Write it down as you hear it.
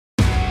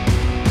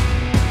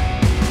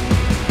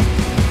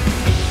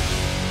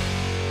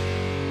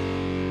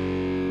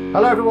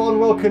Hello everyone,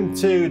 welcome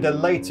to the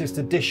latest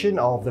edition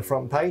of The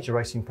Front Page, a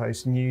Racing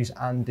Post news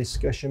and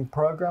discussion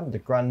programme. The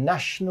Grand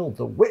National,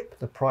 the Whip,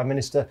 the Prime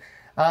Minister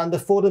and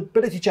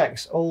affordability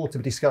checks, all to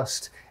be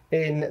discussed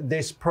in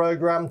this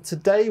programme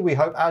today. We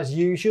hope, as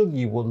usual,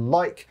 you will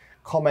like,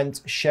 comment,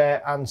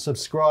 share and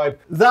subscribe.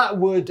 That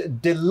would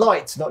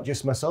delight not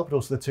just myself, but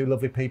also the two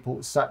lovely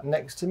people sat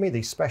next to me,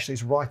 the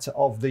Specialist Writer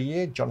of the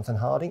Year, Jonathan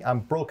Harding,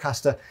 and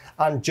broadcaster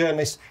and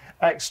journalist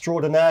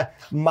extraordinaire,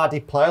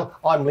 Maddy Playle.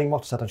 I'm Lee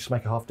Mottershead, I just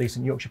make a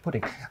half-decent Yorkshire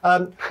pudding.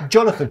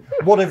 Jonathan,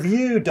 what have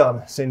you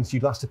done since you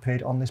last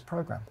appeared on this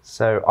programme?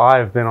 So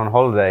I've been on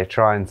holiday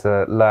trying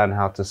to learn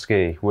how to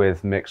ski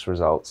with mixed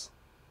results.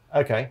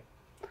 Okay.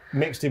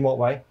 Mixed in what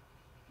way?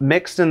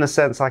 Mixed in the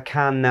sense I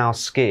can now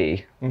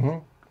ski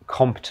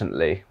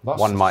competently,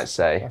 one might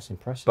say. That's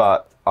impressive.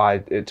 But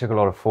it took a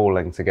lot of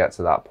falling to get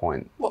to that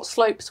point. What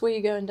slopes were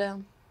you going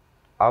down?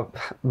 I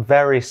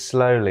very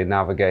slowly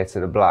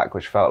navigated a black,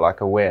 which felt like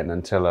a win,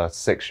 until a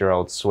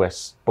 6-year-old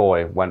Swiss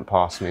boy went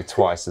past me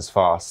twice as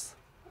fast.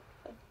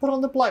 But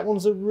on the black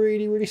ones are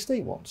really, really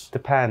steep ones?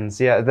 Depends,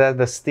 yeah. They're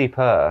the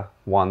steeper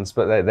ones,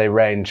 but they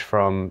range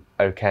from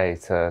okay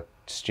to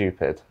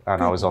stupid,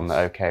 and I was on the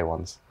okay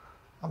ones.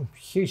 I'm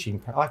hugely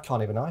impressed. I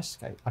can't even ice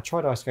skate. I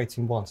tried ice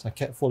skating once, I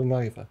kept falling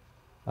over,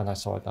 and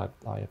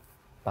I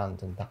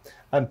abandoned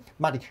that.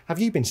 Maddy, have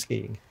you been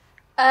skiing?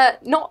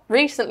 Not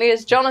recently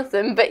as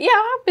Jonathan, but yeah,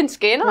 I've been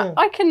skiing. Yeah.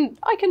 I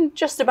can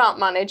just about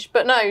manage,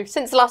 but no,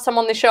 since the last time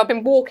on the show I've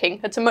been walking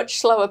at a much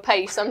slower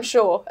pace, I'm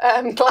sure.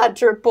 I'm glad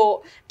to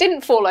report.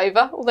 Didn't fall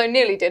over, although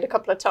nearly did a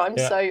couple of times,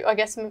 yeah. So I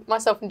guess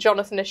myself and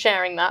Jonathan are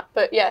sharing that,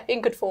 but yeah,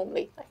 in good form,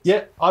 Lee. Thanks.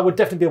 Yeah, I would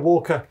definitely be a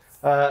walker,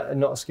 not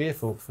a skier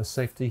for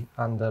safety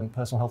and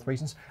personal health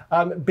reasons.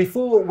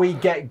 Before we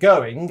get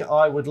going,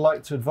 I would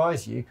like to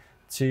advise you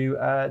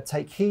to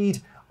take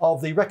heed of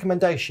the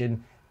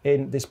recommendation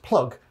in this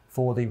plug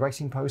for the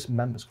Racing Post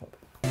Members Club.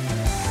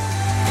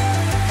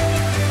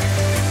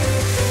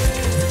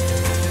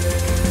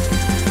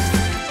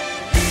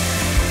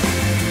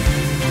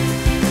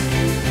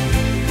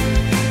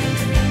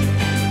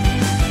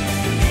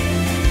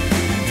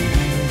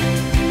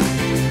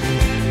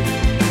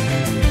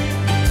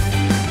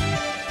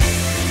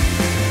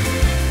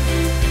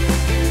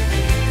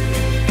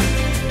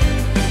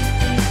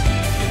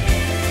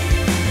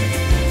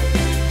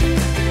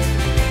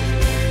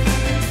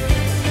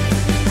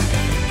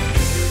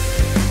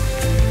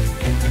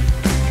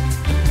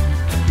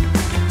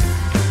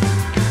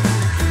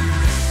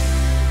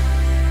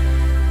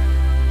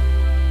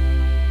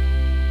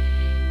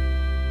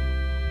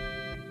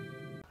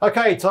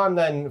 Okay, time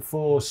then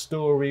for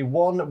story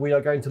one. We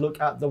are going to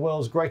look at the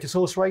world's greatest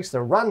horse race, the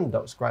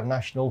Randos Grand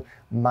National.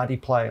 Maddy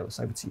Playle, it's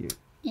over to you.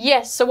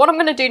 Yes, so what I'm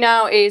going to do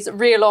now is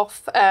reel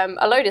off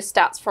a load of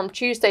stats from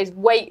Tuesday's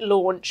weight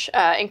launch.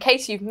 In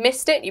case you've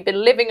missed it, you've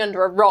been living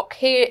under a rock,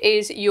 here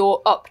is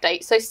your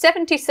update. So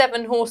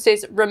 77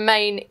 horses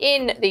remain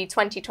in the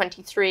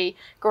 2023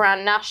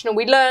 Grand National.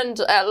 We learned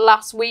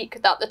last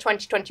week that the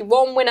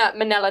 2021 winner,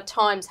 Minella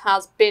Times,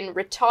 has been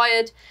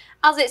retired.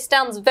 As it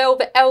stands,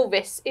 Velvet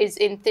Elvis is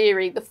in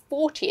theory the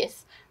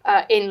 40th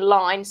in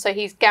line, so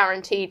he's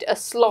guaranteed a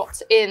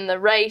slot in the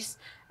race.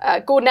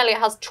 Gordon Elliott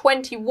has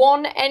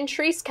 21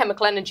 entries.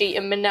 Chemical Energy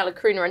and Minella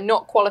Crooner are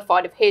not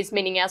qualified of his,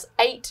 meaning he has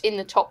 8 in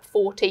the top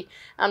 40.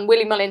 And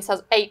Willie Mullins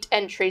has 8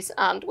 entries,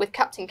 and with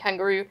Captain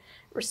Kangaroo,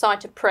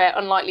 Recite a Prayer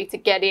unlikely to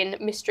get in.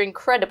 Mr.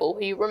 Incredible,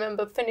 who you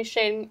remember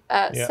finishing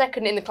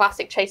second in the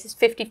Classic Chase, is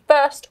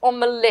 51st on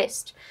the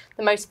list.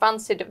 The most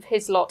fancied of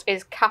his lot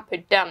is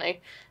Capodano,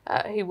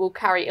 who will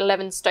carry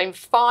 11 stone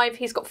 5.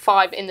 He's got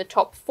 5 in the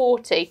top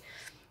 40.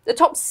 The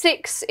top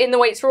 6 in the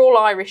weights are all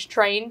Irish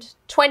trained.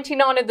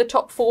 29 of the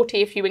top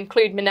 40 if you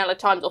include Minella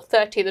Times, or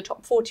 30 of the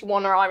top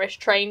 41 are Irish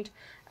trained.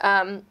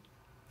 And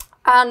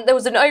there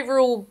was an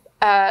overall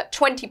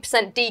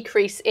 20%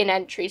 decrease in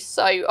entries,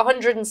 so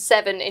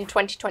 107 in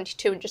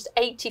 2022 and just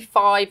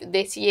 85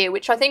 this year,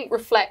 which I think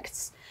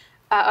reflects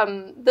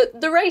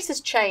the race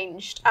has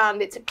changed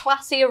and it's a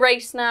classier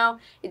race now.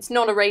 It's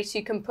not a race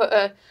you can put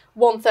a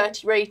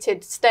 130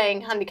 rated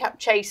staying handicap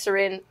chaser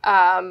in,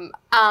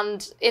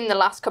 and in the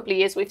last couple of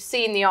years we've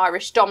seen the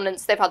Irish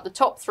dominance. They've had the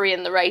top 3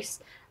 in the race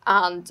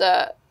and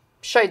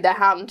showed their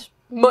hand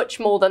much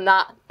more than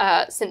that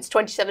since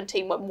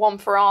 2017 when One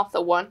for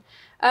Arthur won.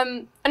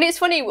 And it's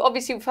funny,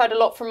 obviously we've heard a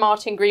lot from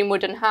Martin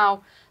Greenwood and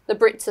how the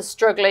Brits are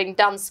struggling.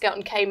 Dan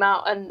Skelton came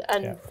out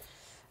and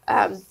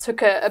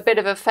took a bit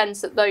of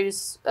offence at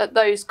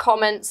those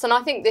comments, and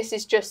I think this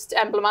is just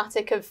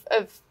emblematic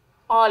of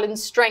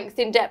Ireland's strength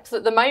in depth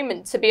at the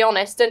moment, to be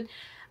honest. And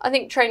I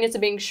think trainers are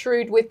being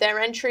shrewd with their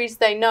entries.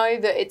 They know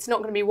that it's not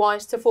going to be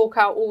wise to fork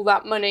out all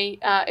that money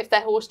if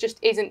their horse just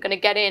isn't going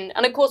to get in.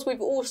 And of course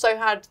we've also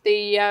had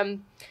the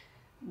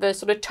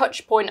sort of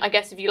touch point, I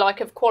guess, if you like,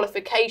 of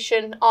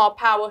qualification. Our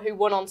Power, who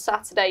won on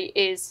Saturday,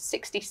 is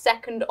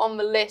 62nd on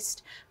the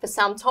list. For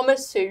Sam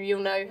Thomas, who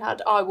you'll know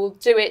had I Will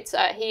Do It,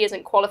 he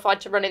isn't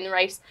qualified to run in the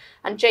race.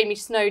 And Jamie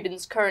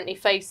Snowden's currently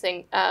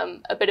facing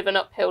a bit of an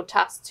uphill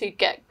task to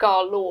get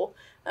Gar Law,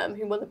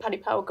 who won the Paddy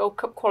Power Gold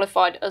Cup,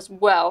 qualified as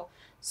well.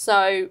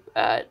 So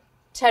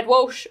Ted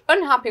Walsh,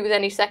 unhappy with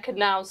any second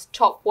now's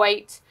top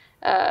weight.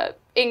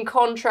 In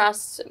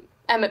contrast,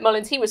 Emmett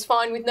Mullins, he was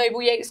fine with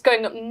Noble Yates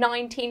going up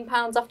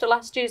 £19 after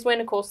last year's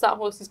win. Of course, that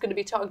horse is going to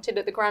be targeted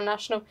at the Grand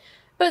National.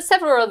 But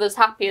several others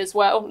happy as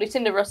well.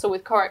 Lucinda Russell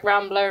with Correct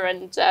Rambler,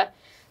 and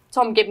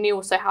Tom Gibney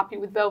also happy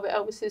with Velvet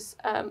Elvis's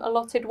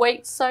allotted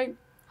weight. So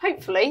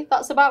hopefully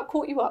that's about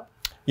caught you up.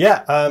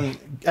 Yeah,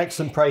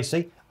 excellent,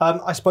 Pracy.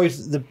 I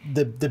suppose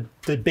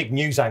the big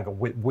news angle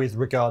with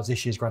regards to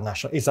this year's Grand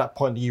National is that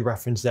point that you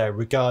referenced there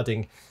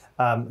regarding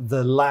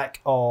the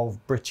lack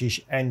of British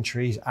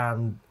entries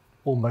and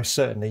almost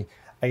certainly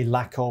a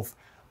lack of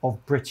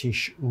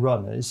British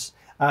runners.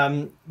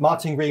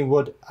 Martin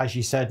Greenwood, as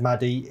you said,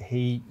 Maddy,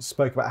 he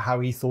spoke about how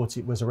he thought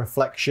it was a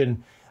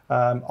reflection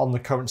on the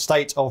current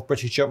state of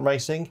British jump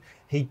racing.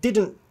 He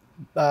didn't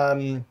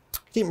really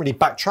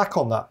backtrack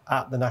on that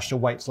at the National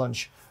Weights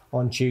Lunch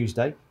on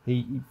Tuesday.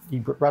 He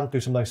ran through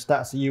some of those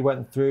stats that you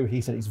went through.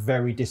 He said it's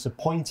very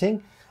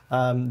disappointing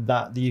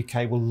that the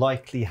UK will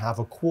likely have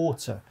a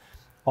quarter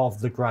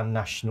of the Grand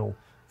National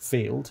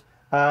field.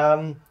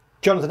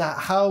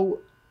 Jonathan,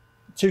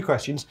 two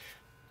questions.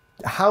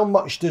 How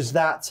much does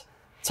that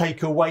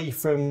take away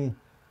from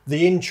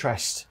the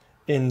interest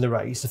in the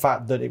race, the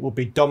fact that it will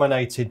be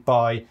dominated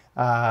by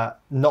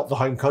not the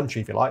home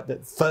country, if you like,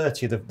 that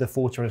 30 of the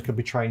 40 runners could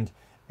be trained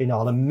in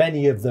Ireland,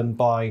 many of them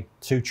by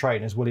two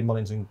trainers, Willie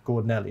Mullins and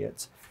Gordon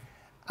Elliott.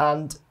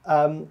 And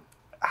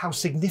how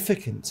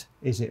significant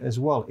is it as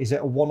well? Is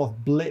it a one-off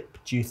blip,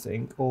 do you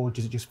think, or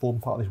does it just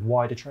form part of this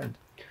wider trend?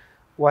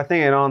 Well, I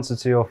think in answer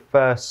to your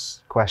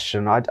first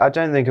question, I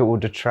don't think it will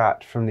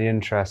detract from the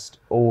interest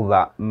all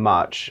that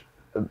much,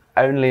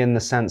 only in the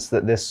sense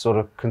that this sort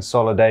of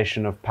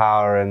consolidation of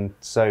power in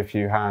so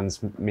few hands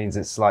means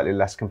it's slightly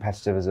less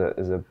competitive as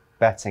a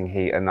betting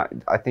heat. And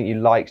I think you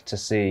like to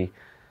see,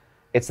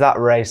 it's that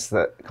race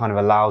that kind of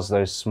allows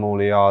those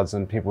smaller yards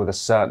and people with a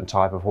certain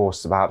type of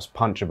horse to perhaps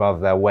punch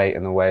above their weight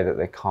in the way that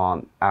they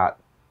can't at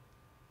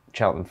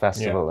Cheltenham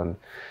Festival. Yeah. And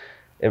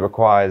it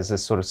requires a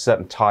sort of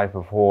certain type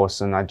of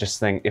horse. And I just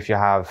think if you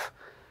have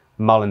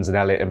Mullins and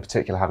Elliott in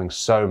particular having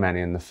so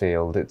many in the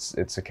field,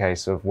 it's a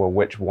case of, well,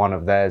 which one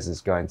of theirs is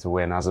going to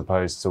win as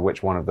opposed to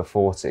which one of the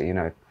 40. You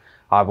know,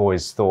 I've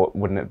always thought,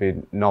 wouldn't it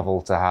be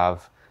novel to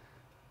have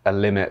a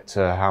limit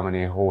to how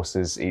many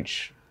horses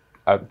each,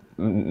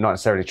 not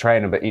necessarily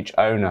trainer, but each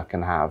owner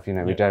can have? You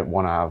know, we don't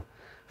want to have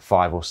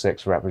 5 or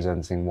 6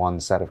 representing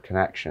one set of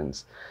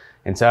connections.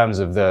 In terms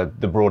of the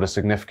broader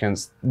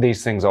significance,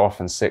 these things are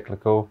often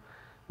cyclical.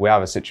 We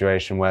have a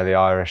situation where the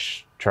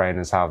Irish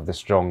trainers have the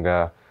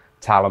stronger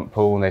talent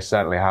pool, and they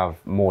certainly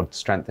have more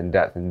strength and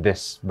depth in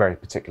this very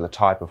particular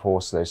type of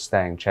horse, those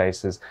staying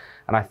chasers.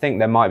 And I think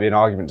there might be an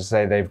argument to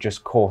say they've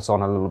just caught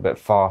on a little bit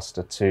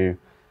faster to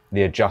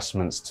the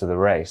adjustments to the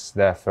race.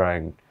 They're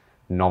throwing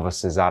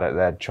novices at it.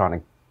 They're trying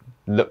to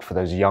look for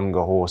those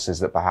younger horses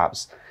that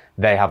perhaps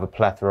they have a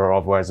plethora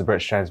of, whereas the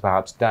British trainers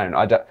perhaps don't.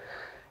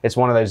 It's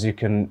one of those you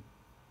can...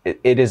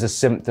 It is a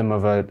symptom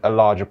of a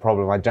larger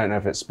problem. I don't know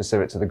if it's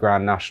specific to the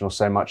Grand National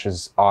so much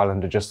as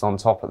Ireland are just on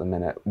top at the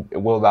minute.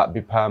 Will that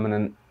be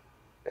permanent?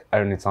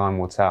 Only time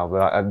will tell.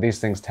 But these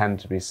things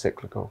tend to be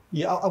cyclical.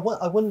 Yeah,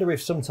 I wonder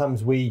if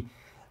sometimes we,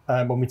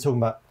 when we're talking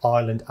about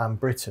Ireland and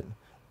Britain,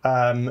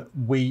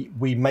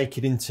 we make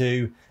it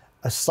into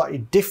a slightly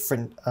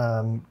different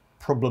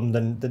problem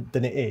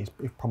than it is,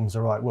 if problem's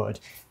the right word.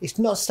 It's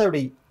not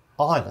necessarily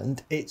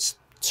Ireland, it's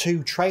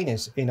two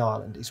trainers in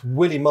Ireland. It's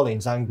Willie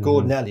Mullins and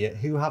Gordon Elliott,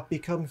 who have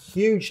become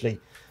hugely,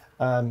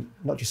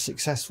 not just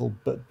successful,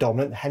 but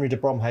dominant. Henry de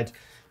Bromhead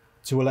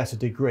to a lesser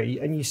degree.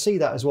 And you see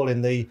that as well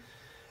in the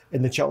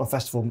Cheltenham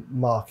Festival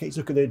markets.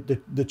 Look at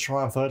the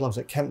Triumph Hurdle. I was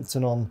at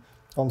Kempton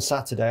on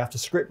Saturday after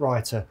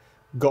Scriptwriter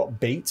got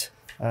beat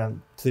to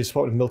the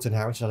support of Milton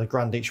Harris, who had a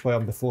grand each way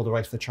on before the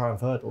race for the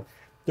Triumph Hurdle.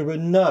 There are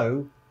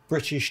no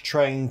British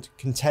trained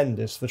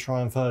contenders for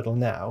Triumph Hurdle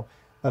now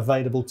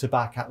available to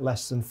back at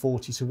less than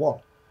 40-1.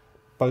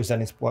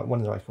 Bozen's one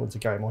of the race according to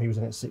Gary Moore, he was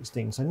in at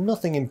 16. So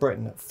nothing in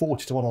Britain at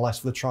 40-1 or less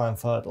for the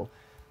Triumph Hurdle.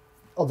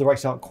 Other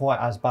races aren't quite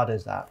as bad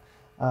as that.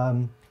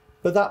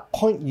 But that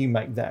point you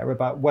make there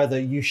about whether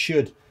you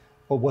should,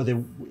 or whether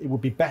it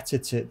would be better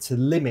to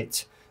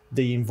limit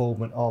the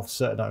involvement of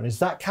certain owners,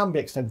 that can be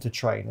extended to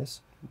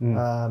trainers.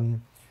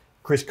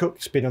 Chris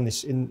Cook's been on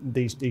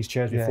these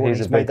chairs before.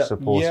 He's a big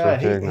supporter of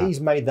doing that. He's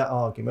made that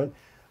argument.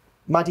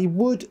 Maddy,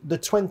 would the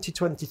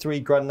 2023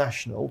 Grand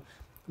National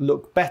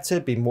look better,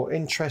 be more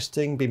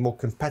interesting, be more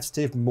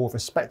competitive, more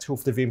respectful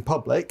for the viewing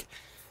public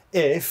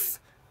if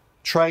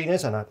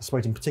trainers, and I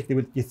suppose in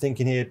particular you're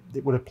thinking here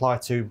it would apply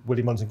to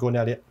Willie Mullins and Gordon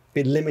Elliott,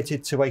 be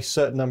limited to a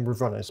certain number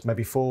of runners,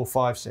 maybe 4,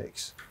 5,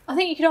 6? I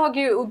think you could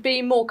argue it would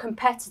be more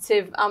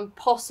competitive and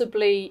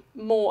possibly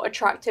more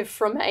attractive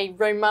from a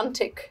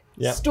romantic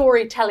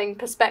storytelling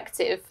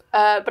perspective.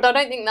 But I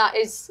don't think that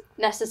is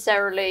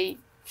necessarily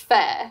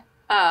fair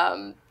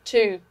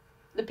to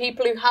the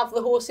people who have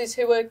the horses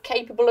who are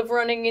capable of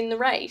running in the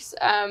race.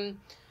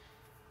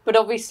 But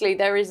obviously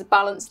there is a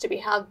balance to be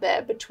had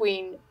there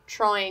between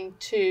trying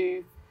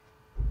to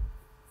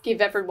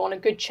give everyone a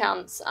good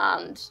chance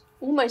and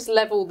almost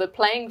level the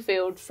playing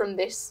field from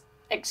this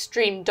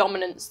extreme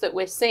dominance that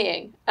we're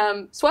seeing.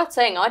 It's worth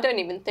saying, I don't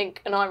even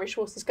think an Irish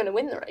horse is going to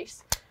win the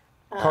race.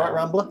 Correct,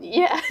 Rambler?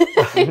 Yeah,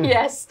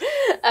 yes,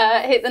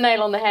 hit the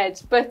nail on the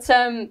head. But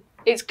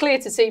it's clear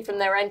to see from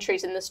their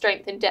entries and the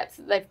strength and depth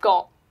that they've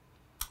got,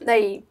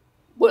 they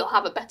will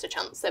have a better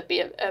chance. There'd be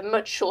a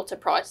much shorter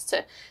price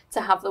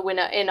to have the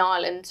winner in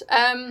Ireland.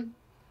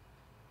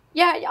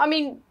 Yeah, I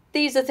mean,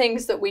 these are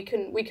things that we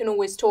can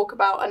always talk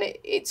about, and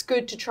it's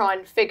good to try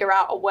and figure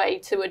out a way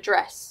to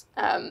address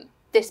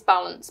this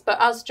balance. But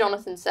as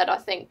Jonathan said, I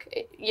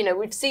think, you know,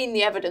 we've seen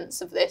the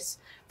evidence of this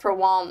for a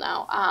while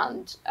now,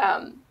 and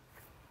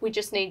we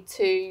just need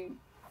to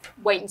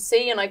wait and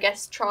see, and I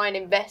guess try and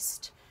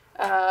invest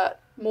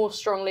more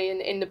strongly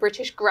in the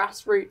British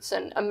grassroots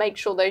and make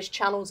sure those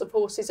channels of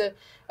horses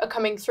are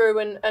coming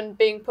through and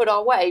being put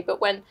our way. But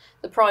when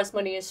the prize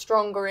money is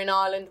stronger in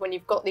Ireland, when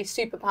you've got these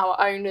superpower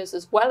owners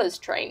as well as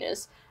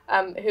trainers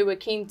who are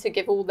keen to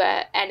give all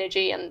their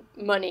energy and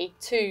money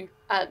to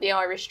the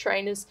Irish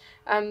trainers,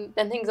 then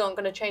things aren't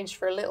going to change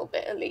for a little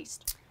bit at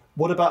least.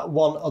 What about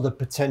one other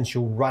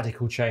potential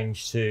radical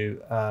change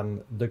to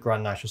the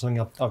Grand National,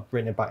 something I've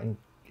written about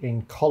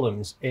in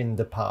columns in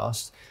the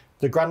past?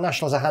 The Grand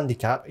National as a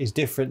handicap is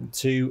different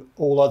to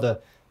all other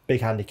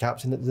big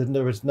handicaps in that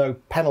there is no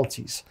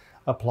penalties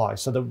applied.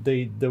 So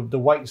the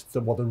weights,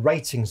 the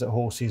ratings that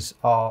horses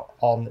are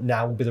on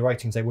now will be the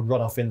ratings they would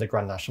run off in the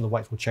Grand National. The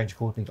weights will change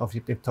accordingly,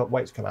 obviously, if top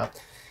weights come out.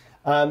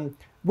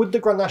 Would the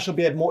Grand National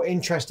be a more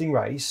interesting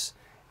race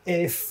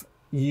if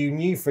you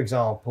knew, for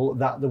example,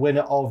 that the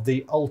winner of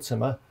the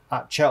Ultima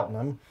at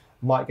Cheltenham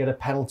might get a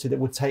penalty that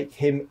would take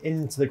him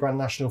into the Grand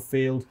National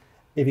field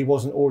if he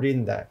wasn't already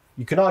in there?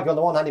 You can argue on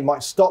the one hand it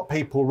might stop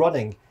people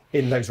running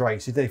in those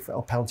races if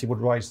a penalty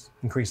would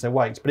increase their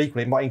weights, but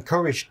equally it might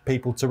encourage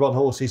people to run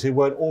horses who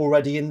weren't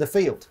already in the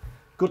field.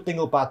 Good thing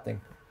or bad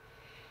thing?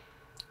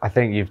 I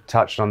think you've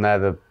touched on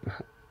there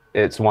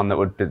it's one that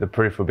would be, the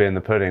proof would be in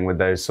the pudding with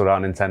those sort of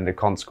unintended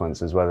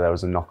consequences, whether there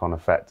was a knock-on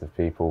effect of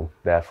people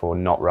therefore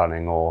not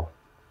running or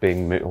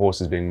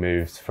horses being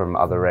moved from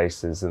other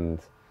races. And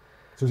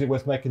so is it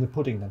worth making the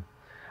pudding then?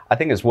 I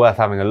think it's worth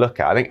having a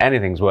look at. I think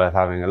anything's worth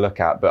having a look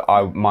at, but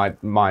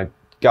my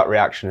gut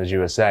reaction, as you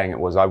were saying, it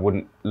was I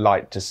wouldn't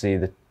like to see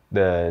this.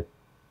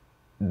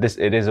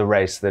 It is a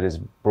race that is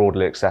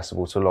broadly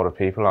accessible to a lot of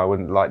people. I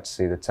wouldn't like to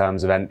see the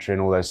terms of entry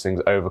and all those things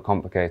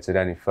overcomplicated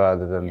any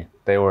further than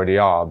they already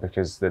are,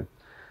 because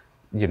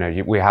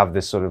we have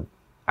this sort of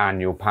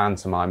annual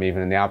pantomime,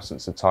 even in the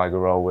absence of Tiger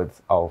Roll, with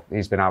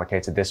he's been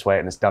allocated this way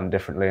and it's done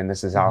differently, and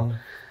this is how.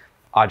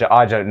 I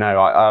don't know.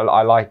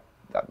 I like.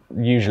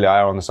 Usually I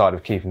are on the side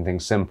of keeping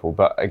things simple,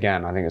 but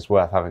again, I think it's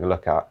worth having a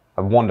look at.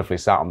 I've wonderfully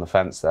sat on the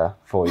fence there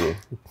for you.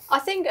 I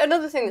think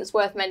another thing that's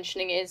worth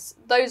mentioning is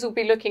those will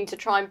be looking to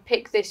try and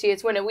pick this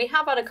year's winner. We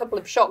have had a couple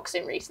of shocks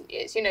in recent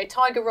years. You know,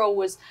 Tiger Roll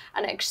was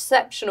an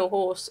exceptional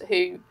horse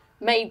who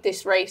made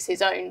this race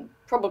his own,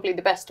 probably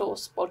the best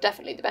horse, well,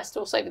 definitely the best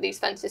horse over these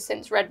fences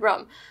since Red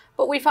Rum.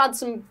 But we've had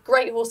some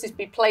great horses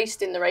be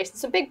placed in the race and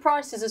some big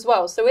prices as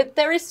well. So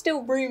there is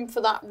still room for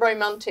that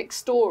romantic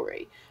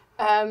story.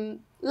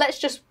 Let's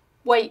just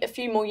wait a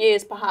few more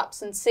years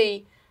perhaps and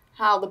see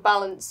how the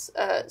balance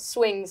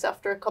swings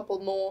after a couple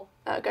more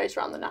goes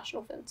around the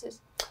national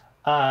fences.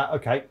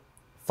 Okay,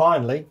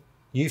 finally,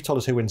 you've told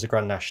us who wins the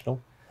Grand National.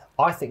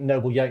 I think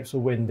Noble Yates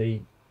will win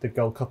the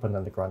Gold Cup and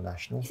then the Grand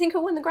National. You think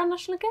he'll win the Grand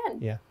National again?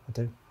 Yeah, I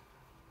do.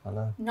 I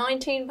know.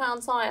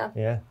 £19 higher.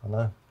 Yeah, I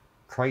know.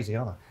 Crazy,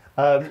 aren't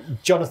I?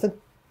 Jonathan?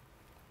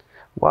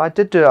 Well,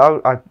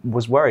 I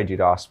was worried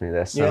you'd ask me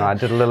this, and I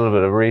did a little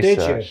bit of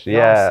research. Did you?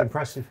 Yeah, that's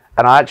impressive.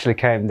 And I actually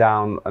came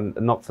down, and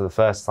not for the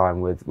first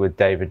time, with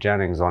David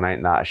Jennings on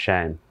Ain't That a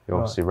Shame. He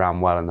obviously ran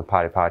well in the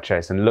Paddy Power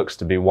Chase, and looks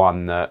to be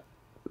one that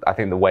I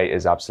think the weight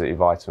is absolutely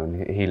vital,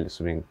 and he looks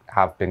to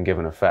have been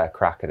given a fair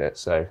crack at it.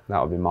 So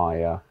that would be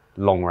my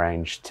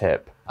long-range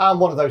tip. And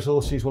one of those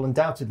horses will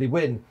undoubtedly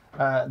win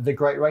the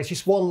great race.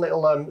 Just one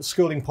little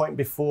schooling point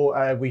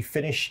before we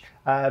finish.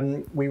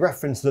 We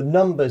referenced the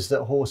numbers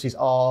that horses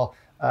are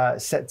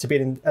set to be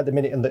in at the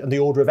minute in the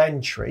order of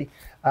entry.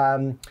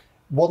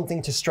 One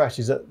thing to stress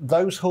is that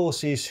those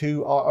horses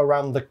who are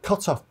around the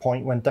cut-off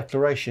point when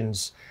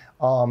declarations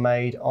are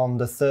made on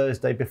the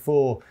Thursday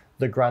before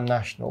the Grand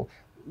National,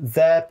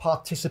 their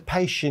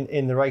participation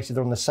in the races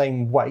are on the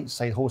same weight.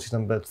 Say horses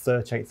number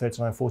 38,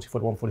 39, 40,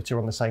 41, 42 are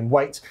on the same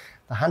weight.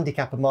 The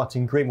handicapper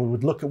Martin Greenwood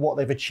would look at what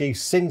they've achieved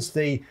since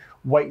the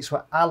weights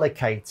were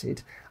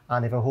allocated,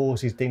 and if a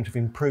horse is deemed to have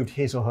improved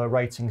his or her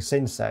rating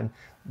since then,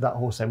 that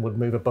horse then would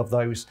move above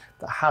those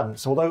that hadn't.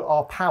 So although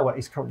our power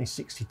is currently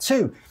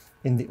 62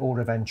 in the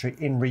order of entry,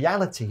 in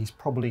reality he's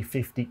probably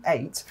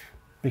 58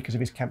 because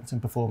of his Kempton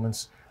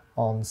performance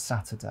on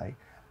Saturday.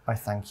 I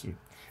thank you.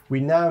 We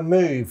now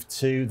move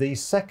to the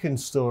second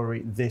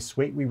story this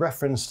week. We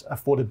referenced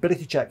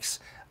affordability checks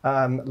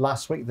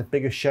last week, the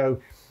biggest show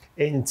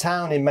in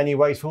town in many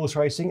ways for horse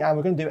racing, and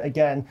we're going to do it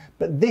again,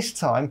 but this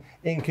time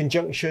in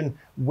conjunction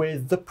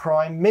with the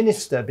Prime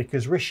Minister,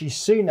 because Rishi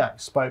Sunak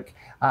spoke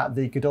at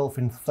the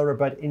Godolphin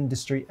Thoroughbred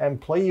Industry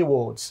Employee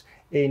Awards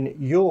in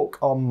York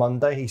on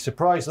Monday. He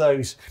surprised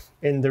those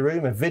in the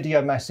room. A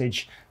video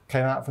message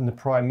came out from the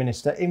Prime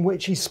Minister in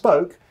which he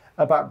spoke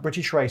about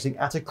British racing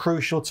at a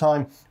crucial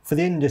time for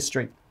the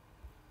industry.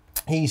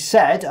 He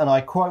said, and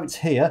I quote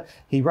here,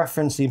 he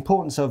referenced the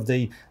importance of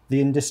the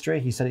industry.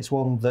 He said it's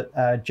one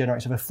that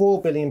generates over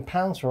 £4 billion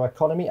for our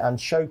economy and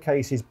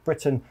showcases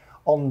Britain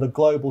on the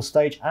global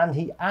stage. And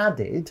he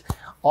added,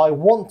 I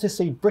want to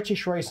see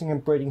British racing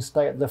and breeding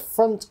stay at the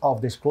front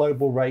of this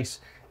global race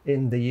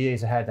in the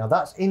years ahead. Now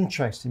that's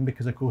interesting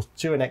because, of course,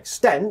 to an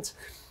extent,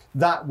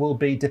 that will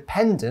be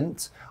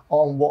dependent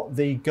on what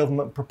the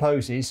government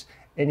proposes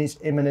in its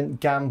imminent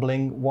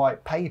gambling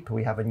white paper.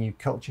 We have a new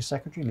Culture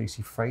Secretary,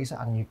 Lucy Fraser,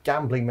 and a new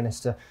Gambling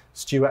Minister,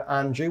 Stuart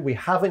Andrew. We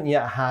haven't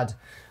yet had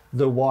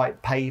the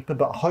white paper,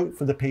 but hope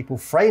for the people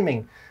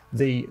framing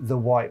the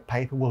white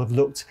paper will have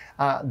looked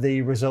at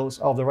the results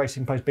of the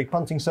Racing Post Big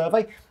Punting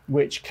Survey,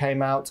 which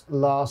came out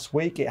last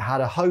week. It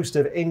had a host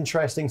of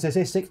interesting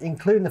statistics,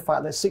 including the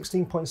fact that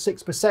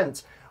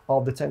 16.6%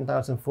 of the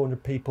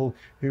 10,400 people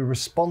who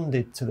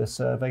responded to the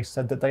survey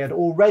said that they had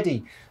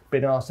already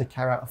been asked to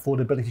carry out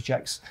affordability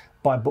checks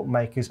by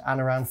bookmakers, and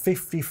around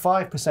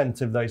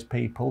 55% of those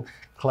people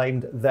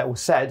claimed that or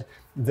said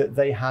that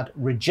they had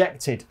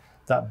rejected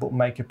that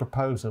bookmaker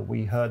proposal.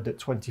 We heard that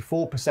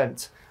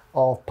 24%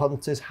 of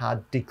punters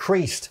had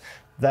decreased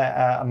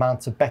their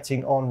amount of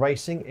betting on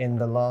racing in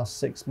the last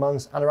 6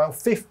 months, and around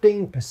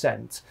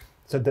 15%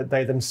 said that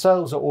they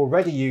themselves are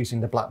already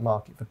using the black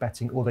market for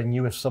betting, or they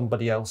knew of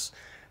somebody else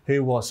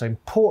who was. So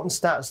important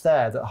stats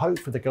there that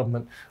hopefully the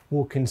government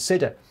will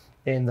consider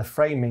in the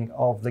framing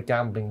of the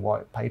gambling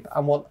white paper.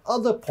 And one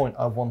other point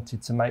I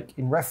wanted to make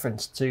in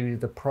reference to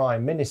the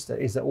Prime Minister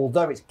is that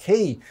although it's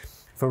key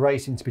for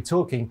racing to be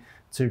talking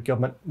to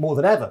government more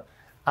than ever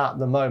at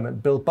the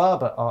moment, Bill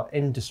Barber, our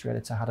industry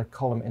editor, had a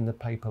column in the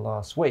paper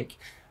last week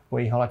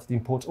where he highlighted the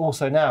importance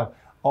also now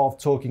of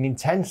talking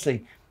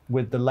intensely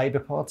with the Labour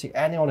Party.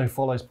 Anyone who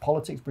follows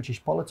politics,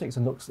 British politics,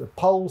 and looks at the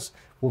polls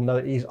will know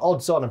that he's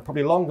odds on, and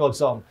probably long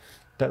odds on,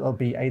 that there'll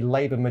be a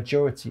Labour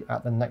majority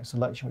at the next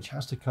election, which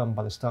has to come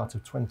by the start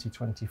of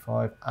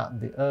 2025 at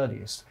the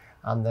earliest.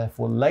 And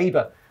therefore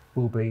Labour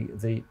will be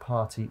the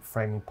party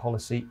framing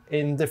policy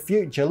in the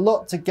future. A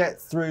lot to get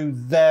through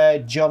there,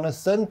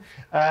 Jonathan. Do you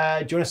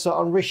want to start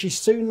on Rishi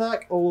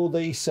Sunak or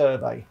the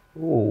survey?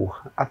 Ooh,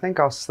 I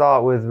think I'll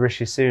start with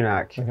Rishi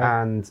Sunak. Okay.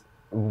 And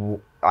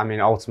I mean,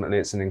 ultimately,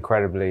 it's an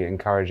incredibly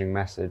encouraging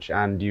message.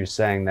 And you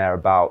saying there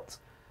about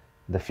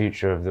the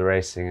future of the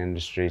racing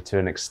industry to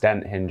an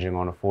extent hinging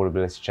on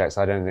affordability checks,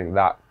 I don't think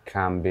that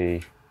can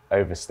be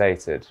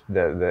overstated,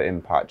 the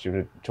impact. You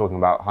were talking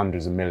about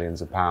hundreds of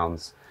millions of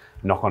pounds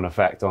knock-on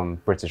effect on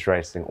British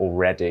racing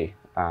already,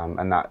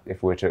 and that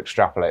if we were to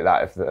extrapolate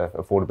that, if the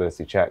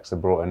affordability checks are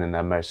brought in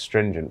their most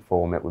stringent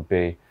form, it would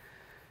be,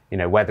 you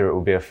know, whether it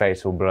would be a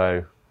fatal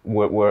blow,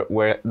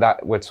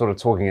 we're sort of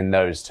talking in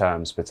those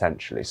terms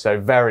potentially. So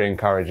very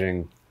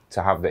encouraging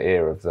to have the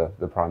ear of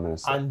the Prime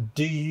Minister. And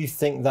do you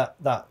think that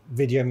that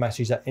video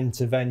message, that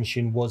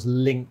intervention was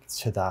linked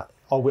to that?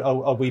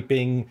 Are we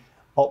being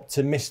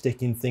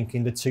optimistic in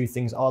thinking the two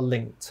things are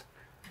linked?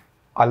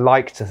 I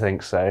like to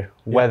think so.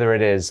 Whether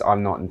it is,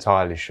 I'm not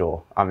entirely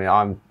sure. I mean,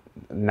 I'm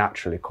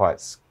naturally quite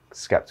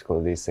sceptical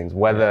of these things.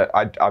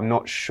 I'm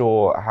not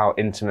sure how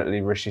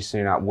intimately Rishi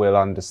Sunak will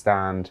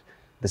understand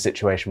the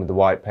situation with the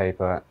white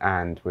paper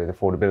and with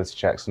affordability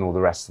checks and all the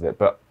rest of it,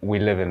 but we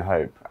live in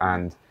hope.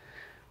 And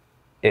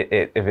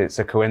if it's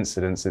a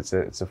coincidence, it's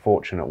a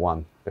fortunate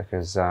one,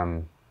 because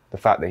the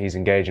fact that he's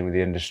engaging with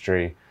the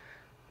industry,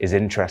 is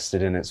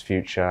interested in its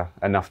future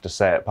enough to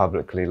say it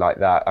publicly like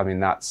that. I mean,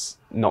 that's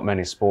not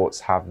many sports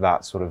have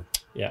that sort of.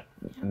 Yeah.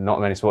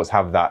 Not many sports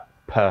have that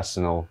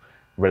personal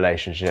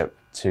relationship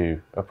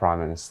to a Prime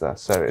Minister.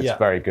 So it's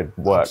very good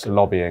work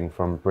lobbying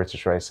from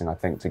British racing, I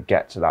think, to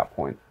get to that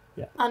point.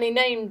 Yeah. And he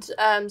named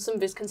some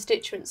of his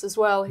constituents as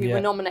well who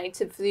were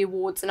nominated for the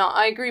awards. And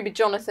I agree with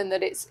Jonathan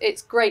that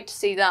it's great to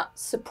see that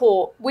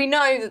support. We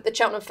know that the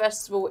Cheltenham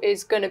Festival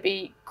is going to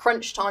be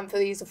crunch time for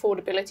these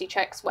affordability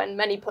checks when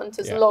many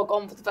punters log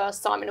on for the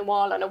first time in a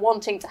while and are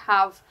wanting to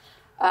have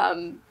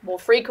more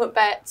frequent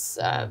bets,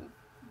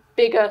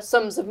 bigger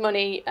sums of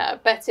money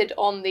betted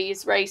on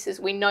these races.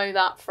 We know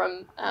that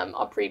from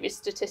our previous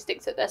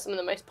statistics that they're some of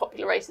the most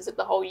popular races of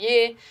the whole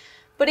year.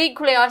 But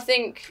equally, I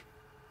think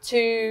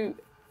to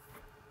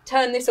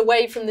turn this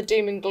away from the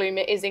doom and gloom,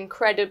 it is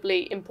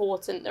incredibly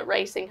important that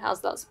racing has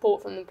that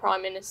support from the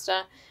Prime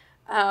Minister.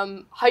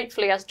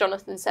 Hopefully, as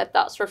Jonathan said,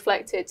 that's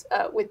reflected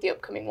with the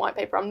upcoming white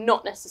paper. I'm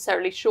not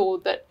necessarily sure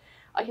that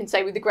I can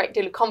say with a great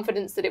deal of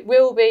confidence that it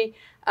will be.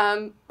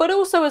 But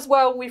also as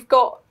well, we've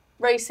got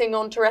racing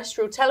on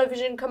terrestrial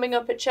television coming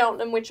up at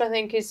Cheltenham, which I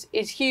think is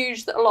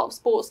huge, that a lot of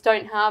sports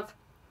don't have.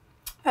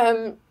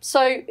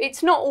 So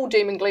it's not all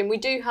doom and gloom. We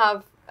do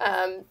have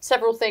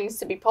several things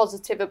to be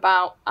positive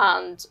about,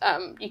 and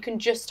you can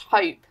just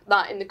hope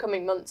that in the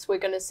coming months we're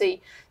going to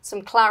see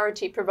some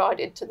clarity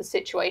provided to the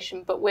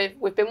situation. But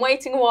we've been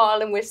waiting a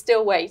while and we're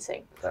still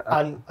waiting.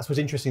 And I suppose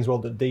interesting as well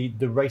that the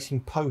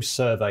Racing Post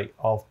survey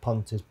of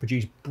punters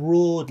produced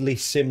broadly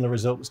similar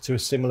results to a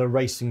similar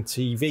Racing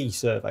TV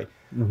survey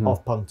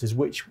of punters,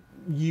 which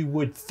you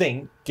would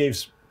think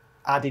gives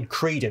added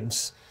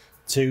credence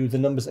to the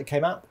numbers that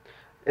came out.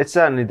 It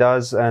certainly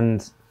does,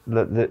 and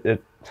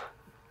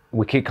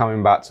we keep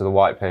coming back to the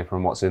white paper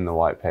and what's in the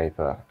white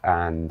paper,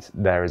 and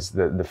there is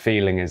the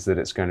feeling is that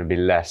it's going to be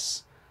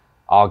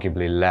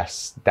arguably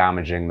less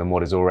damaging than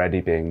what is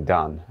already being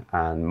done.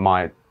 And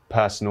my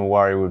personal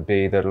worry would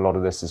be that a lot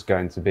of this is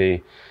going to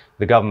be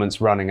the government's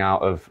running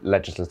out of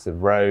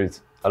legislative road.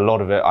 A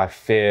lot of it, I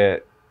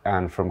fear,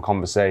 and from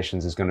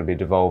conversations, is going to be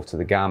devolved to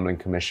the Gambling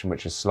Commission,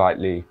 which has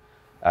slightly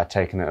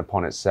taken it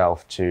upon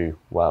itself to,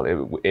 well,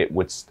 it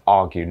would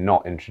argue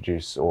not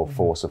introduce or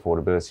force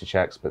affordability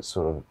checks, but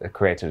sort of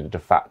created a de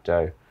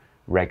facto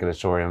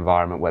regulatory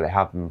environment where they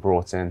have been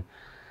brought in.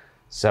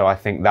 So I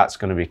think that's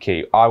going to be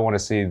key. I want to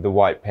see the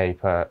white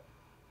paper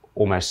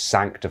almost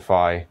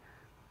sanctify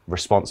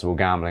responsible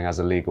gambling as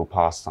a legal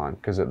pastime,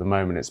 because at the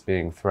moment it's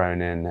being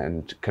thrown in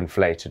and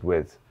conflated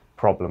with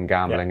problem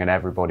gambling and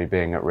everybody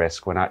being at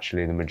risk, when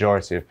actually the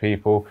majority of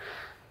people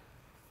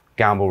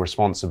gamble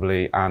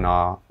responsibly and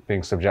are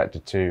being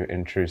subjected to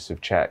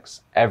intrusive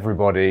checks.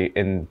 Everybody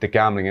in the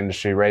gambling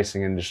industry,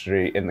 racing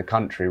industry in the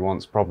country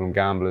wants problem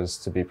gamblers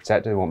to be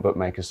protected. They want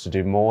bookmakers to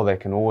do more. They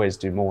can always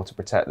do more to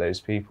protect those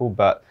people,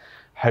 but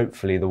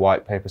hopefully the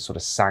white paper sort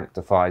of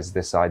sanctifies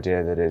this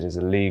idea that it is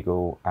a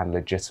legal and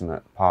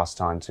legitimate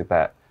pastime to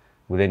bet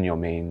within your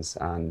means,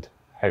 and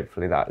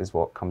hopefully that is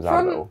what comes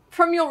out of it all.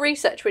 From your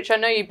research, which I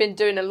know you've been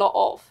doing a lot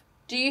of,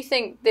 do you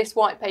think this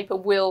white paper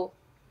will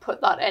put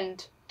that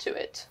end to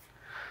it?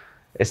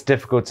 It's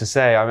difficult to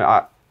say. I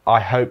mean,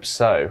 I hope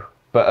so,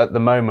 but at the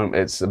moment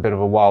it's a bit of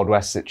a Wild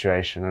West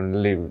situation,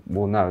 and Lee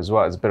will know as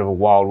well, it's a bit of a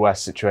Wild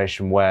West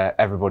situation where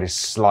everybody's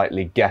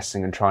slightly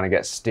guessing and trying to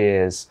get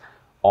steers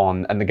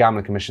on, and the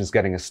Gambling Commission is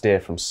getting a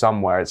steer from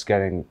somewhere, it's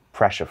getting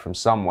pressure from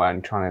somewhere,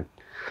 and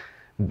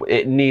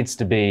it needs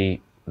to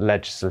be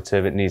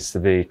legislative, it needs to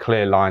be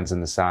clear lines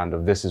in the sand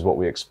of this is what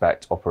we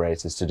expect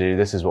operators to do,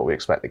 this is what we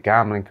expect the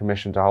Gambling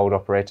Commission to hold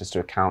operators to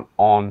account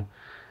on.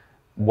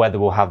 Whether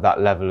we'll have that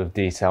level of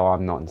detail,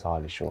 I'm not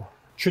entirely sure.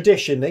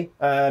 Traditionally,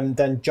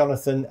 then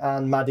Jonathan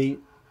and Maddy,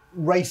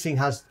 racing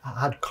has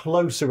had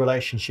closer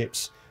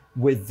relationships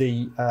with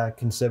the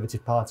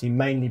Conservative Party,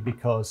 mainly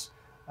because,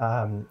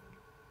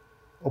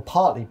 or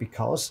partly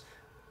because,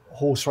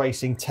 horse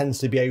racing tends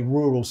to be a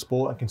rural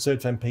sport, and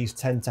Conservative MPs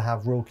tend to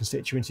have rural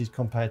constituencies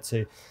compared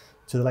to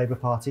the Labour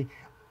Party.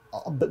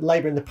 But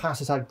Labour in the past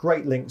has had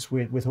great links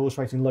with horse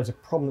racing. Loads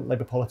of prominent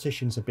Labour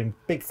politicians have been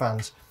big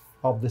fans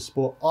of the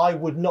sport. I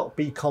would not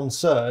be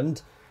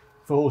concerned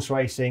for horse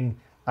racing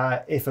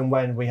if and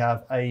when we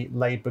have a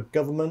Labour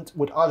government.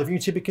 Would either of you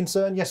two be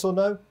concerned, yes or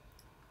no?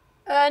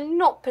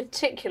 Not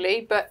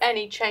particularly, but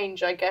any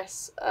change, I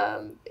guess,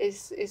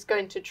 is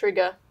going to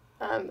trigger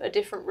a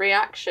different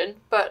reaction.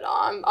 But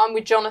I'm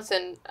with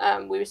Jonathan.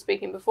 We were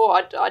speaking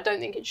before. I don't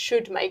think it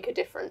should make a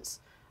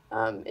difference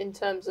in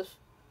terms of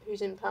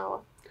who's in power.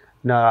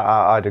 No,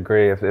 I'd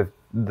agree. If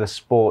the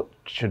sport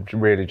should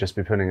really just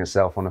be putting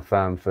itself on a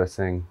firm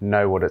footing,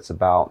 know what it's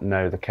about,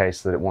 know the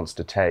case that it wants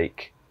to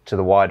take to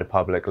the wider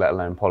public, let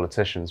alone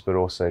politicians, but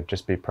also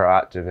just be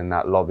proactive in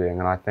that lobbying.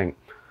 And I think,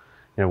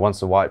 once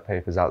the white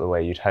paper's out of the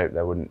way, you'd hope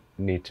there wouldn't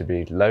need to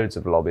be loads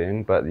of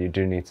lobbying, but you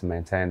do need to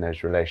maintain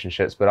those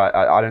relationships. But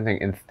I don't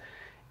think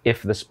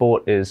if the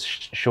sport is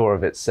sure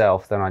of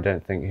itself, then I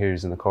don't think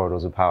who's in the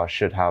corridors of power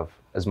should have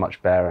as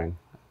much bearing.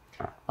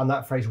 And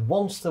that phrase,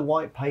 once the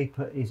white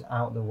paper is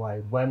out of the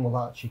way, when will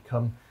that actually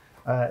come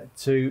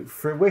to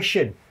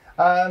fruition?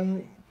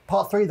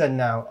 Part 3 then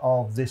now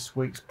of this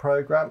week's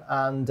programme,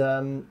 and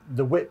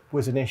the whip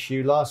was an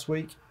issue last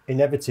week,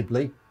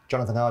 inevitably,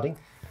 Jonathan Harding.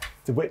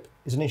 The whip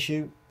is an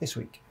issue this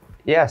week.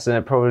 Yes, and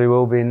it probably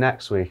will be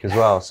next week as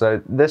well.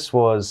 So this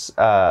was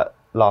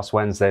last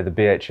Wednesday, the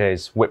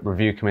BHA's Whip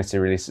Review Committee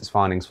released its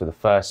findings for the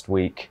first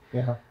week.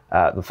 Yeah.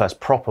 The first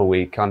proper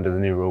week under the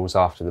new rules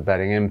after the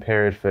bedding in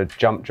period for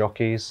jump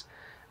jockeys.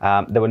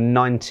 There were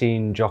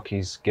 19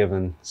 jockeys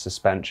given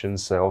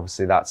suspensions, so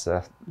obviously that's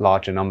a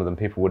larger number than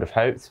people would have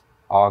hoped.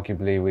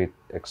 Arguably we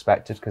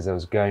expected, because there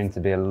was going to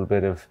be a little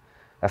bit of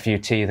a few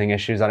teething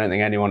issues. I don't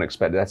think anyone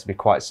expected there to be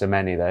quite so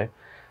many though.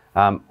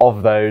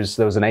 Of those,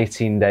 there was an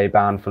 18-day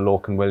ban for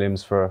Lorcan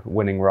Williams for a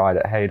winning ride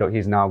at Haydock.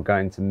 He's now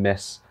going to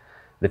miss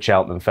the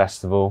Cheltenham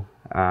Festival.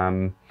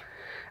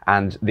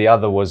 And the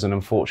other was an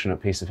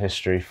unfortunate piece of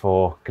history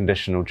for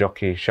conditional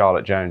jockey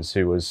Charlotte Jones,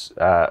 who was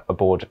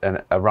aboard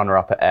a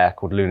runner-up at Ayr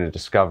called Lunar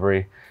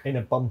Discovery. In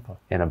a bumper.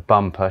 In a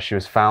bumper. She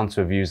was found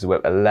to have used the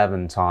whip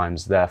 11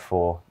 times,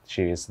 therefore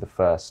she is the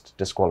first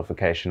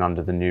disqualification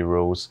under the new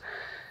rules.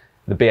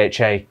 The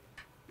BHA,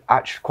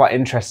 actually quite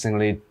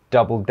interestingly,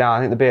 doubled down.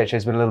 I think the BHA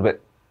has been a little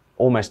bit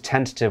almost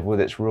tentative with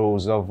its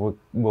rules of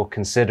we'll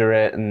consider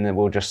it and then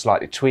we'll just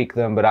slightly tweak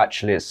them, but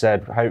actually it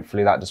said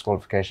hopefully that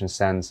disqualification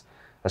sends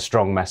a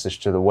strong message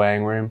to the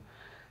weighing room.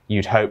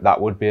 You'd hope that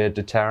would be a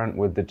deterrent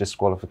with the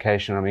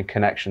disqualification. I mean,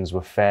 Connections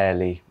were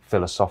fairly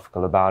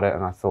philosophical about it,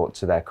 and I thought,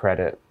 to their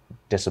credit,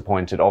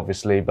 disappointed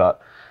obviously,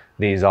 but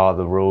these are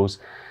the rules.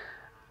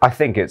 I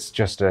think it's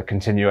just a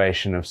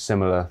continuation of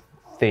similar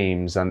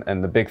themes,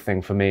 and the big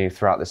thing for me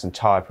throughout this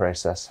entire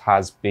process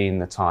has been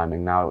the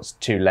timing. Now it's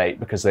too late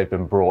because they've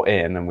been brought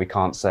in, and we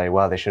can't say,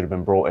 well, they should have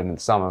been brought in the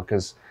summer,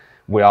 because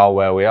we are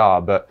where we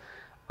are. But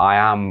I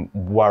am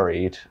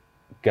worried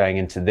going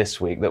into this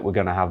week that we're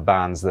going to have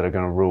bans that are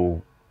going to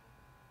rule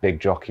big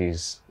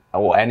jockeys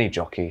or any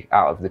jockey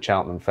out of the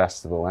Cheltenham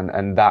Festival,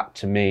 and that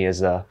to me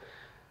is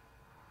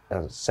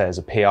as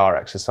a PR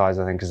exercise,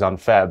 I think is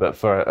unfair. But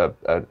for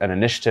an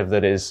initiative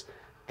that is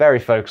very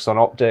focused on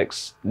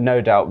optics, no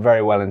doubt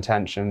very well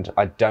intentioned,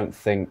 I don't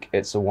think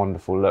it's a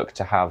wonderful look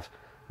to have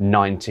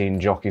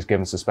 19 jockeys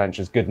given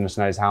suspensions. Goodness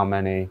knows how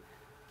many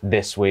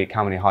this week,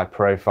 how many high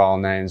profile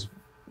names.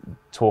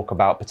 Talk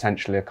about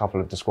potentially a couple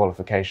of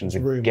disqualifications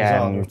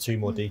again. Of 2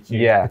 more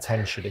DQs,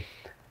 potentially.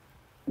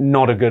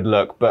 Not a good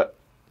look, but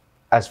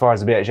as far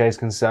as the BHA is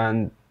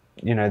concerned,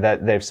 you know,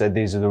 they've said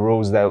these are the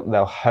rules.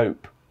 They'll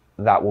hope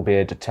that will be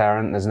a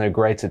deterrent. There's no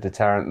greater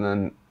deterrent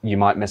than you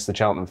might miss the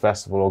Cheltenham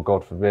Festival or,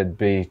 God forbid,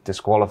 be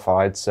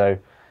disqualified. So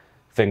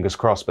fingers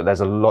crossed. But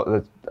there's a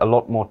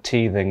lot more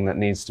teething that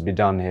needs to be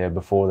done here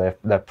before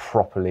they're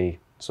properly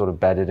sort of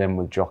bedded in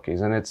with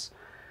jockeys, and it's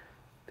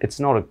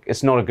not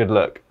a good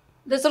look.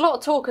 There's a lot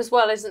of talk as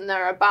well, isn't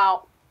there,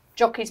 about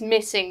jockeys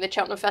missing the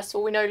Cheltenham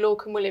Festival. We know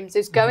Lorcan Williams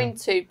is going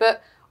to,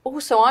 but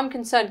also I'm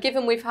concerned,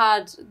 given we've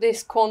had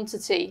this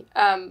quantity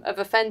of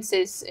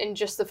offences in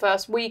just the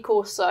first week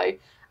or so,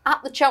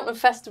 at the Cheltenham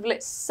Festival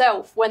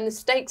itself, when the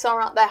stakes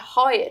are at their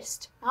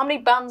highest, how many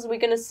bans are we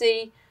going to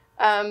see,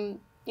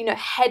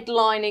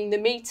 headlining the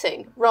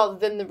meeting rather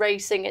than the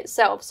racing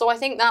itself? So I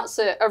think that's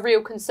a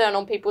real concern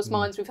on people's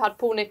minds. We've had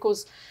Paul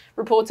Nicholls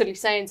reportedly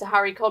saying to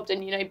Harry Cobden,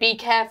 be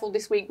careful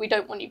this week, we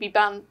don't want you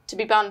to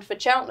be banned for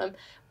Cheltenham.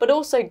 But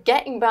also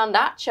getting banned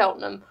at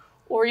Cheltenham,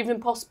 or even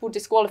possible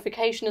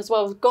disqualification as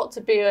well, has got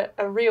to be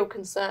a real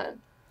concern.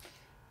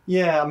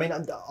 Yeah, I mean,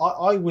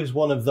 I was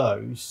one of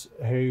those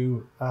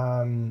who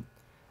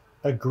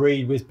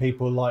agreed with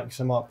people like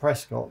Sir Mark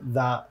Prescott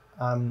that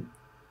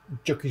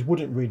jockeys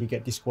wouldn't really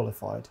get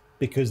disqualified,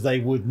 because they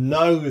would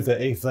know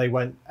that if they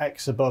went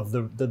X above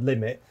the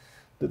limit,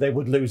 that they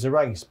would lose a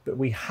race. But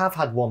we have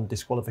had one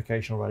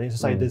disqualification already.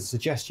 As I say, there's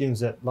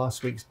suggestions at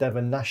last week's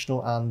Devon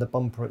National and the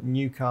bumper at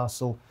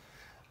Newcastle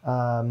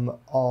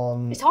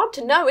on... It's hard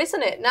to know,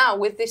 isn't it, now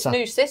with this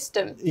new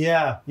system?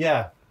 Yeah.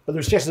 But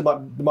there's suggestions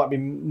there might be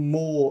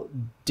more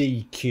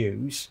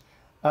DQs.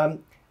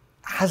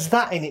 Has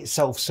that in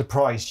itself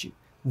surprised you?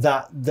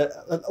 That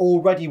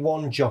already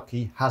one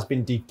jockey has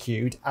been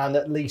DQ'd and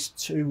at least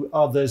 2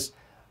 others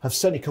have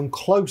certainly come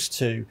close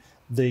to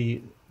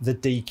the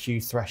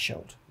DQ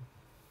threshold?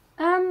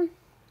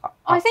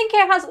 I think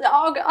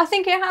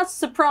it has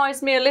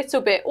surprised me a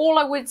little bit. All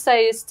I would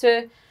say is,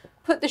 to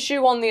put the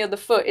shoe on the other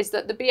foot, is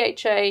that the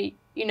BHA,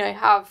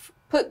 have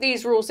put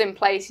these rules in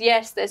place.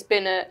 Yes, there's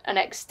been an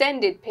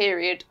extended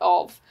period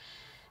of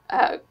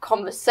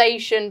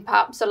conversation,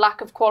 perhaps a lack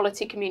of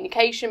quality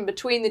communication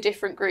between the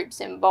different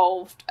groups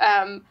involved.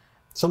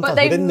 Sometimes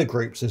within the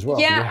groups as well.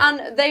 Yeah,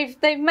 and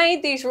they've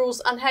made these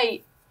rules, and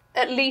hey,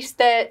 at least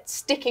they're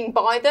sticking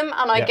by them.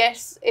 And I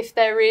guess if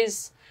there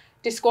is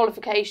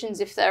disqualifications,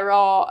 if there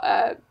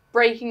are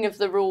breaking of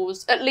the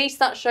rules, at least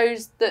that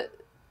shows that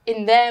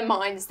in their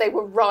minds they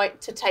were right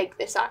to take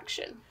this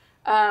action.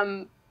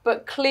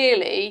 But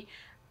clearly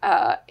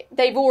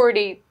they've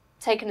already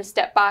taken a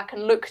step back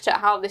and looked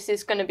at how this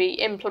is going to be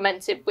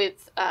implemented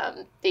with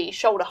the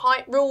shoulder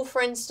height rule,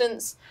 for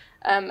instance,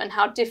 and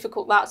how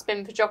difficult that's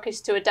been for jockeys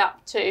to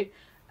adapt to.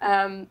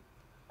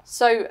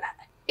 So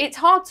it's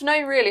hard to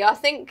know, really. I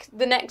think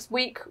the next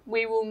week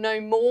we will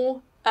know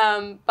more.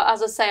 But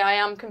as I say, I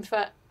am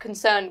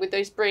concerned with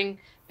those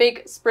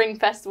big spring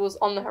festivals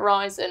on the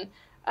horizon,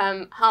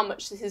 how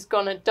much this is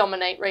going to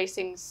dominate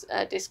racing's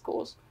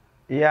discourse.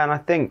 Yeah, and I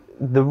think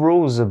the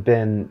rules have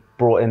been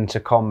brought in to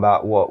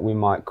combat what we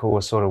might call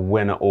a sort of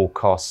win at all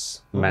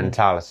costs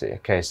mentality, a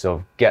case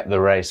of get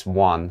the race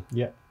won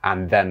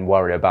and then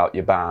worry about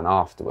your ban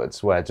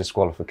afterwards, where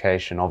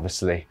disqualification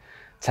obviously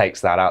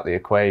takes that out of the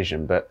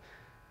equation. But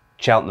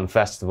Cheltenham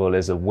Festival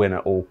is a win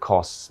at all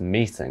costs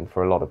meeting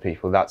for a lot of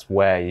people. That's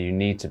where you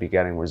need to be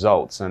getting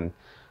results. And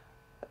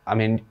I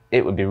mean,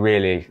 it would be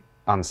really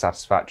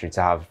unsatisfactory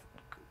to have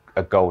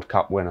a Gold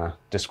Cup winner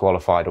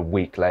disqualified a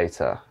week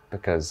later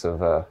because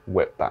of a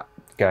whip back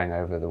going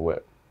over the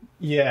whip.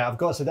 Yeah, I've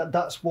got to say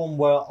that's one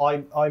where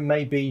I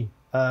maybe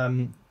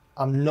I'm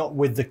not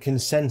with the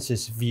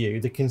consensus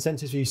view. The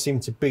consensus view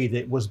seemed to be that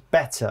it was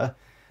better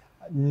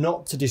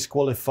not to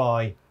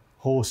disqualify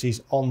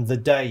horses on the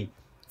day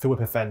for whip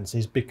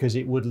offences, because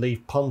it would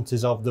leave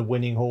punters of the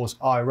winning horse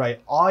irate.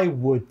 I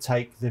would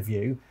take the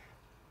view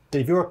that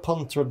if you're a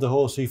punter of the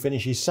horse who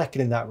finishes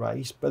second in that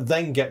race, but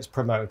then gets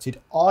promoted,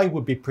 I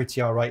would be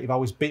pretty irate if I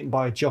was beaten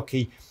by a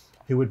jockey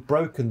who had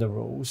broken the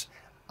rules.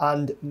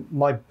 And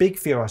my big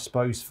fear, I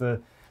suppose,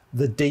 for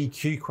the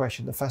DQ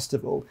question at the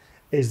festival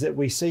is that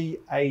we see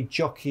a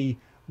jockey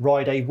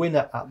ride a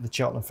winner at the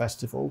Cheltenham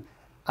Festival,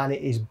 and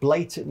it is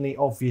blatantly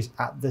obvious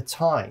at the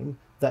time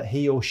that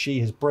he or she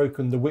has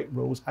broken the whip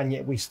rules, and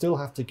yet we still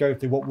have to go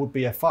through what would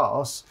be a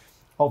farce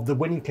of the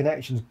winning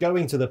connections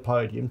going to the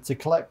podium to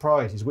collect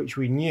prizes, which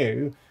we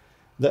knew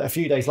that a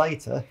few days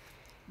later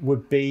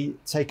would be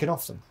taken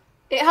off them.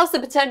 It has the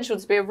potential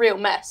to be a real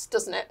mess,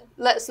 doesn't it?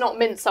 Let's not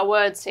mince our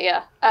words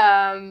here.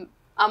 And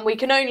we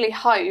can only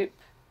hope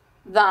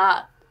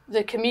that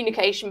the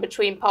communication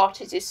between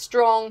parties is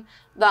strong,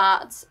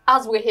 that,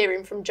 as we're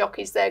hearing from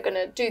jockeys, they're going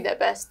to do their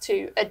best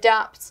to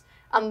adapt,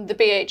 and the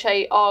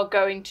BHA are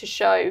going to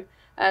show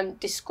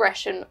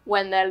discretion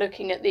when they're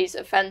looking at these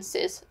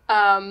offences.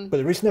 But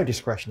there is no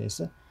discretion, is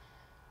there?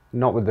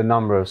 Not with the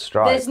number of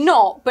strikes. There's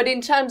not, but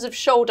in terms of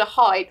shoulder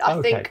height,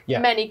 I think yeah.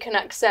 many can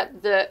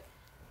accept that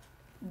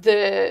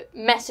the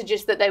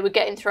messages that they were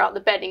getting throughout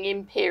the bedding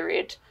in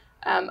period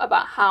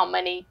about how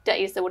many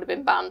days they would have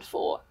been banned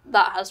for,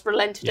 that has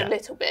relented a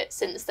little bit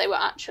since they were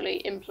actually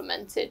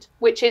implemented,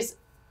 which is,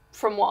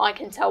 from what I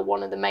can tell,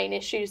 one of the main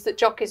issues that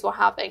jockeys were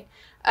having.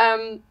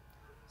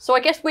 So I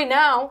guess we're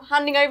now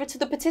handing over to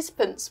the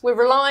participants. We're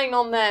relying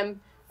on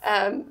them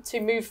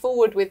to move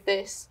forward with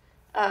this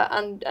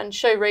and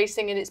show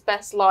racing in its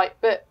best light,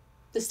 but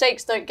the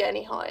stakes don't get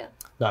any higher.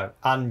 No,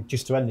 and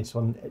just to end this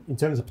one, in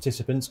terms of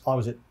participants, I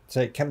was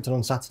at Kempton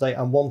on Saturday,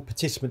 and one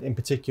participant in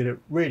particular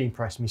really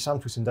impressed me. Sam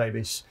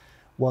Twiston-Davies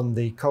won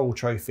the Coral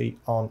Trophy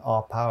on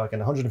Our Power, again,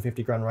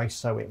 150 grand race,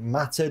 so it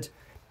mattered.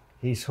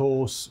 His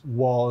horse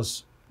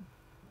was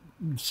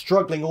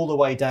struggling all the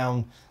way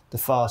down the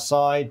far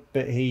side,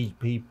 but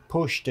he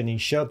pushed and he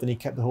shoved and he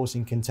kept the horse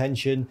in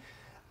contention,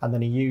 and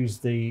then he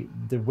used the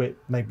whip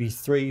maybe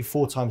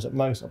 3-4 times at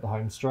most up the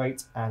home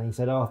straight, and he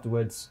said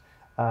afterwards,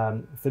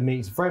 for me,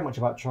 it's very much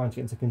about trying to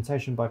get into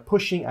contention by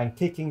pushing and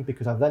kicking,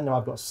 because I then know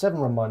I've got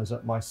 7 reminders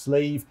up my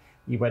sleeve.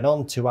 He went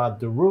on to add,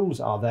 the rules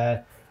are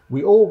there.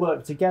 We all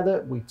work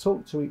together, we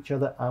talk to each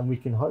other, and we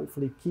can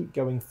hopefully keep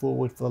going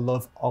forward for the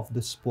love of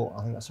the sport.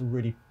 I think that's a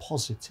really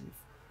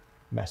positive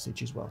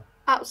message as well.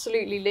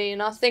 Absolutely, Lee.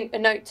 And I think a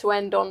note to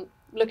end on,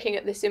 looking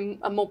at this in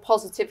a more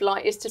positive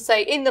light, is to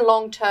say in the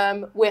long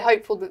term, we're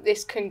hopeful that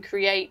this can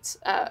create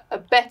a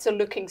better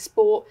looking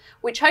sport,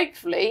 which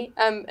hopefully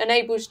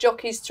enables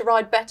jockeys to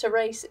ride better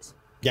races.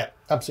 Yeah,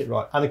 absolutely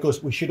right. And of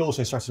course, we should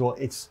also stress as well,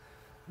 it's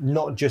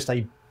not just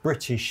a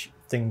British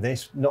thing,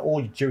 this. Not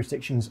all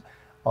jurisdictions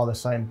are the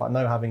same, but I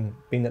know, having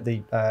been at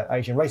the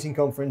Asian Racing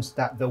Conference,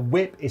 that the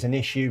whip is an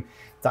issue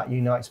that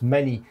unites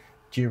many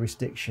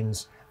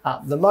jurisdictions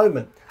at the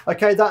moment.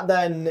 Okay, that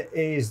then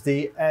is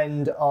the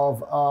end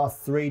of our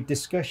 3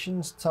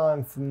 discussions.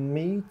 Time for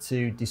me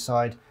to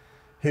decide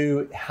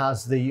who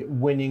has the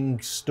winning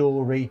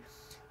story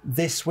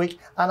this week.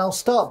 And I'll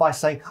start by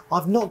saying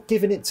I've not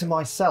given it to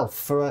myself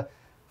for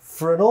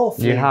an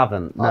awfully... You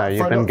haven't? No,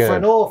 you've been good. For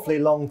an awfully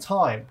long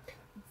time.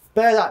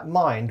 Bear that in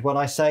mind when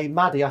I say,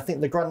 Maddy, I think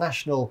the Grand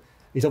National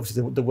is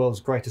obviously the world's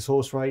greatest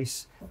horse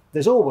race.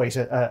 There's always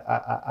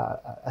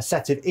a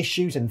set of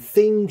issues and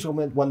themes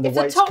when the weights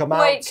come out. If the top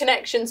weight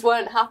connections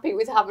weren't happy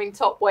with having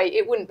top weight,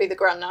 it wouldn't be the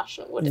Grand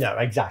National, would it? No,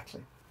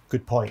 exactly.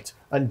 Good point.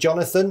 And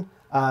Jonathan,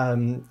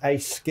 a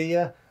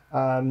skier,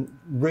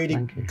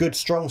 really good,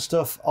 strong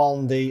stuff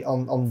on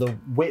the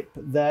whip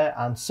there,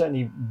 and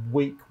certainly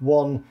week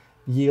 1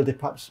 yielded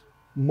perhaps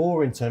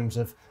more in terms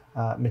of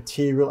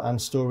material and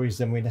stories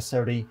than we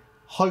necessarily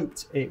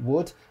hoped it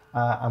would.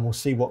 And we'll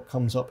see what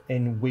comes up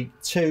in week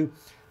 2.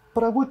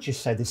 But I would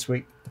just say this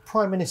week, the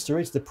Prime Minister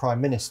is the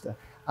Prime Minister.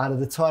 And at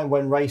the time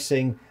when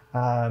racing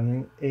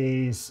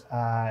is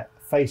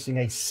facing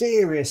a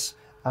serious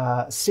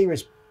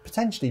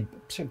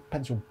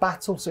potential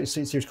battle,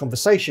 serious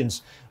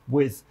conversations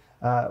with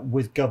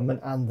government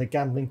and the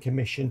Gambling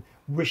Commission,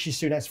 Rishi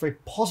Sunak's very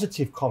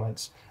positive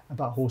comments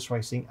about horse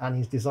racing and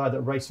his desire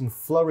that racing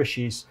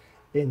flourishes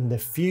in the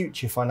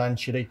future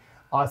financially,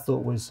 I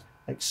thought was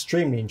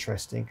extremely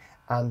interesting.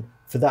 And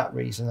for that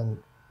reason, and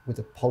with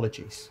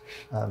apologies,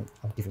 I'm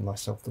giving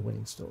myself the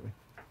winning story.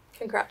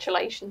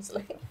 Congratulations,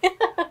 Lee.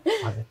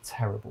 I'm a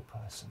terrible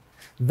person.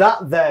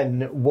 That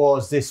then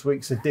was this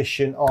week's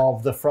edition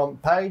of The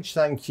Front Page.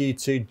 Thank you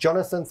to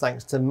Jonathan.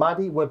 Thanks to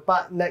Maddy. We're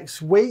back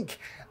next week.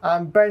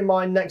 And bear in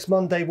mind, next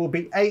Monday will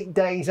be 8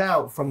 days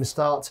out from the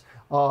start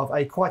of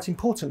a quite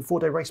important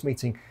 4-day race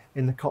meeting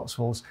in the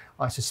Cotswolds.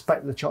 I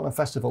suspect the Cheltenham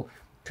Festival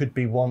could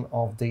be one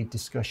of the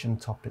discussion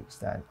topics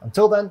then.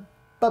 Until then,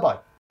 bye-bye.